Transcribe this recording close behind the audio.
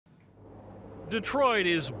Detroit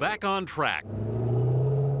is back on track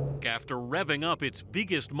after revving up its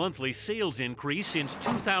biggest monthly sales increase since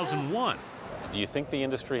 2001. Do you think the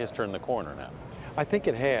industry has turned the corner now? I think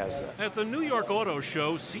it has. At the New York Auto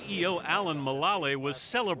Show, CEO Alan Mulally was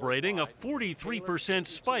celebrating a 43%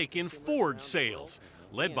 spike in Ford sales,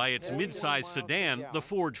 led by its midsize sedan, the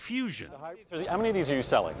Ford Fusion. How many of these are you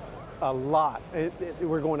selling? A lot.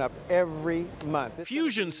 We're going up every month.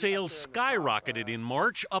 Fusion sales skyrocketed in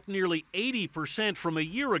March, up nearly 80% from a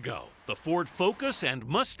year ago. The Ford Focus and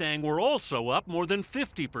Mustang were also up more than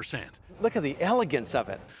 50%. Look at the elegance of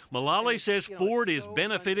it. Mulally says Ford is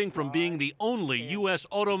benefiting from being the only U.S.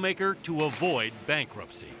 automaker to avoid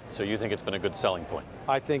bankruptcy. So you think it's been a good selling point?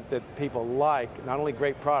 I think that people like not only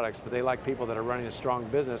great products, but they like people that are running a strong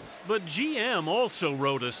business. But GM also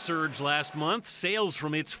rode a surge last month. Sales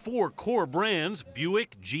from its four core brands,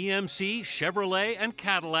 Buick, GMC, Chevrolet, and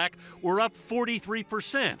Cadillac, were up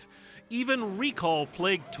 43%. Even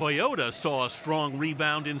recall-plagued Toyota saw a strong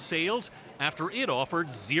rebound in sales after it offered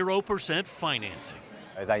 0% financing.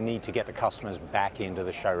 They need to get the customers back into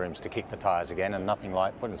the showrooms to kick the tires again, and nothing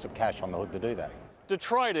like putting some cash on the hood to do that.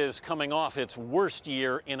 Detroit is coming off its worst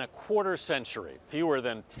year in a quarter century. Fewer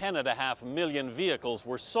than 10.5 million vehicles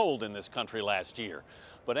were sold in this country last year.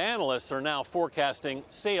 But analysts are now forecasting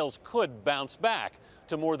sales could bounce back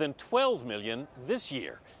to more than 12 million this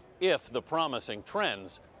year if the promising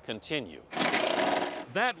trends continue.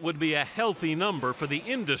 That would be a healthy number for the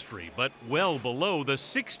industry, but well below the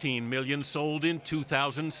 16 million sold in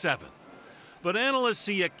 2007. But analysts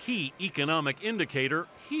see a key economic indicator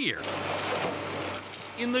here,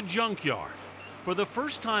 in the junkyard. For the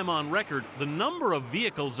first time on record, the number of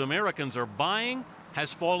vehicles Americans are buying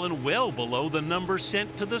has fallen well below the number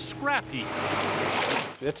sent to the scrap heap.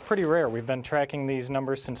 It's pretty rare. We've been tracking these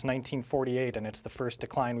numbers since 1948, and it's the first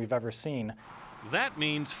decline we've ever seen. That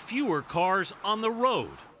means fewer cars on the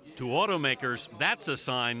road. To automakers, that's a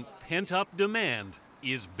sign pent-up demand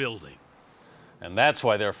is building. And that's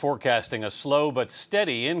why they're forecasting a slow but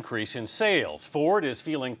steady increase in sales. Ford is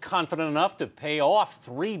feeling confident enough to pay off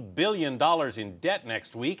 $3 billion in debt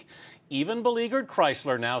next week. Even beleaguered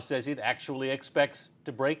Chrysler now says it actually expects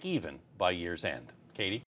to break even by year's end.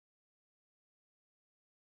 Katie?